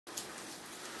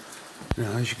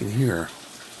Now, as you can hear,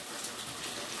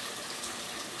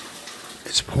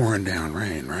 it's pouring down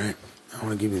rain, right? I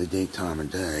want to give you the date, time,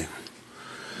 and day.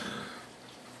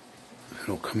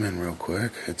 It'll come in real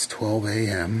quick. It's 12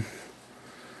 a.m.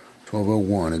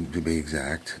 12:01 to be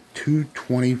exact.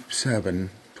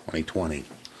 2/27/2020.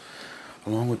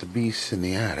 Along with the beasts in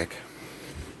the attic.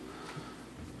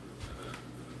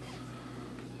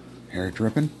 Hear it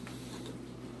dripping?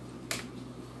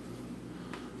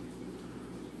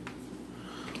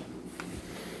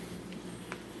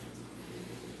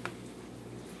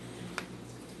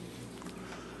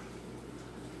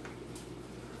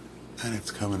 And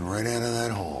it's coming right out of that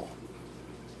hole.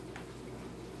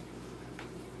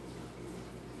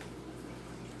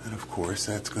 And of course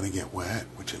that's going to get wet,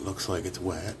 which it looks like it's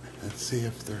wet. Let's see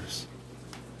if there's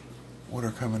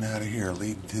water coming out of here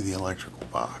leading to the electrical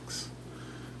box.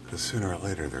 Because sooner or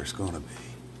later there's going to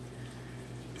be.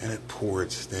 And it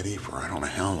poured steady for I don't know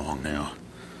how long now.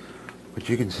 But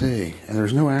you can see, and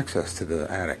there's no access to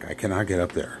the attic. I cannot get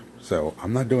up there. So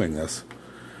I'm not doing this.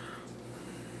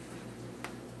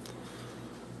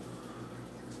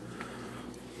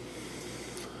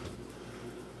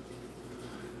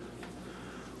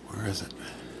 Where is it?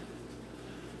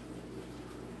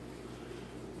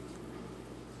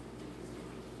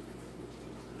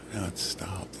 Now it's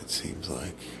stopped, it seems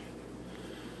like.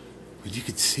 But you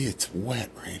can see it's wet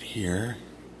right here.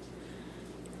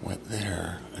 Wet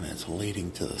there. And it's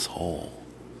leading to this hole.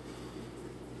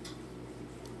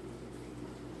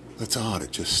 That's odd,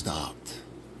 it just stopped.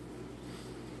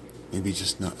 Maybe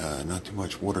just not too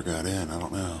much water got in, I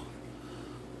don't know.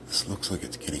 This looks like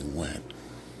it's getting wet.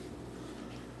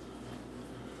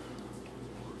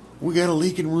 We got a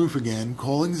leaking roof again,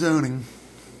 calling zoning.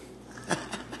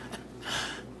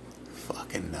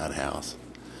 Fucking nut house.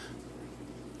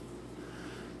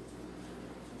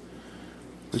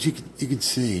 But you can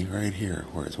see right here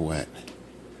where it's wet.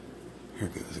 Here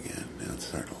it goes again. Now it's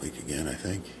starting to leak again, I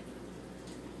think.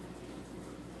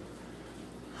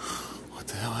 What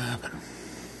the hell happened?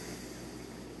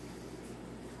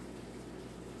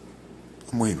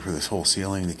 I'm waiting for this whole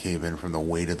ceiling to cave in from the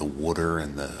weight of the water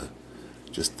and the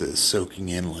soaking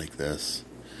in like this.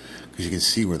 Because you can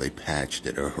see where they patched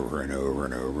it over and over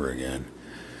and over again.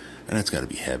 And that's got to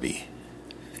be heavy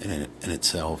in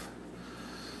itself.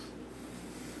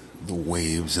 The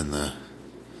waves and the...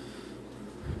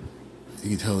 You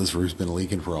can tell this roof's been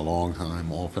leaking for a long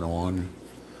time, off and on.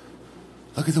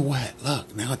 Look at the wet.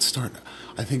 Look, now it's starting...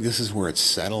 I think this is where it's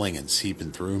settling and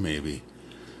seeping through, maybe.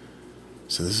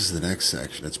 So this is the next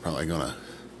section. It's probably going to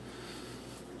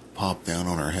pop down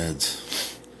on our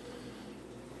heads.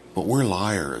 But we're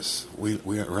liars.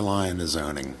 We're lying to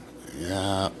zoning.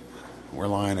 Yeah, we're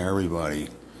lying to everybody.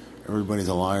 Everybody's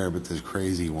a liar but this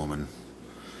crazy woman.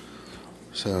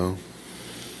 So,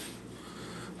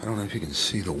 I don't know if you can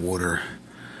see the water.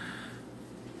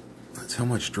 That's how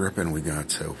much dripping we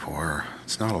got so far.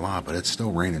 It's not a lot, but it's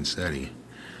still raining steady.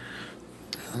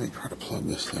 Let me try to plug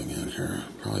this thing in here.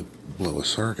 Probably blow a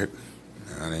circuit.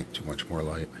 Nah, that ain't too much more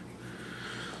light.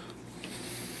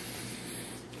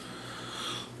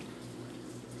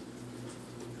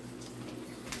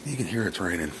 You can hear it's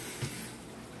raining.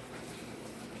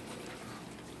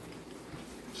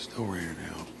 Still raining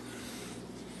out.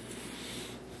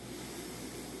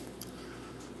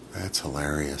 That's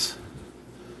hilarious.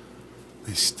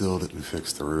 They still didn't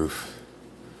fix the roof.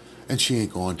 And she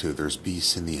ain't going to. There's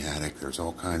beasts in the attic. There's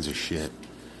all kinds of shit.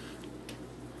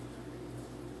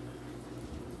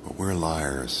 But we're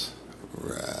liars.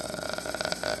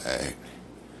 Right.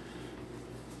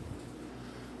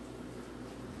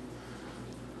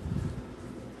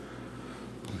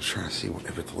 I'm trying to see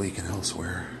if it's leaking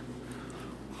elsewhere.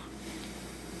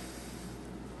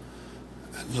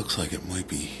 It looks like it might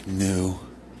be new.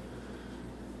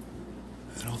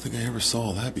 I don't think I ever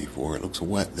saw that before. It looks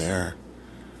wet there.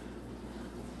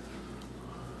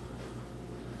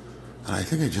 And I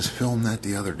think I just filmed that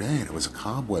the other day, and it was a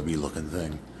cobwebby looking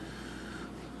thing.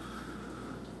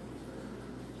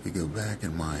 If you go back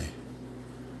in my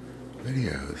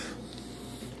videos.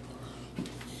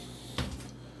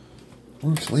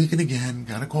 Roof's leaking again.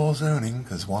 Gotta call zoning,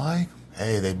 because why?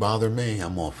 Hey, they bother me.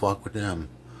 I'm gonna fuck with them.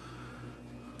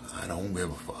 I don't give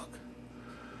a fuck.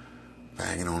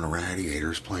 Banging on the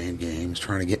radiators, playing games,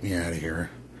 trying to get me out of here.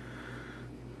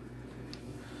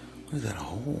 What is that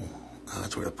hole? Oh,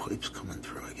 that's where the pipe's coming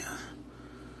through again.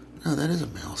 No, that is a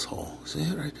mouse hole. See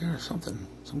it right there? Something,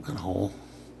 some kind of hole.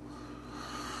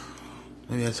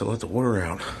 Maybe I have to let the water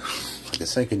out. Like a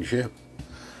sinking ship.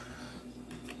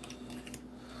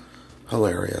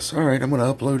 Hilarious. Alright, I'm going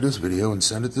to upload this video and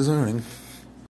send it to zoning.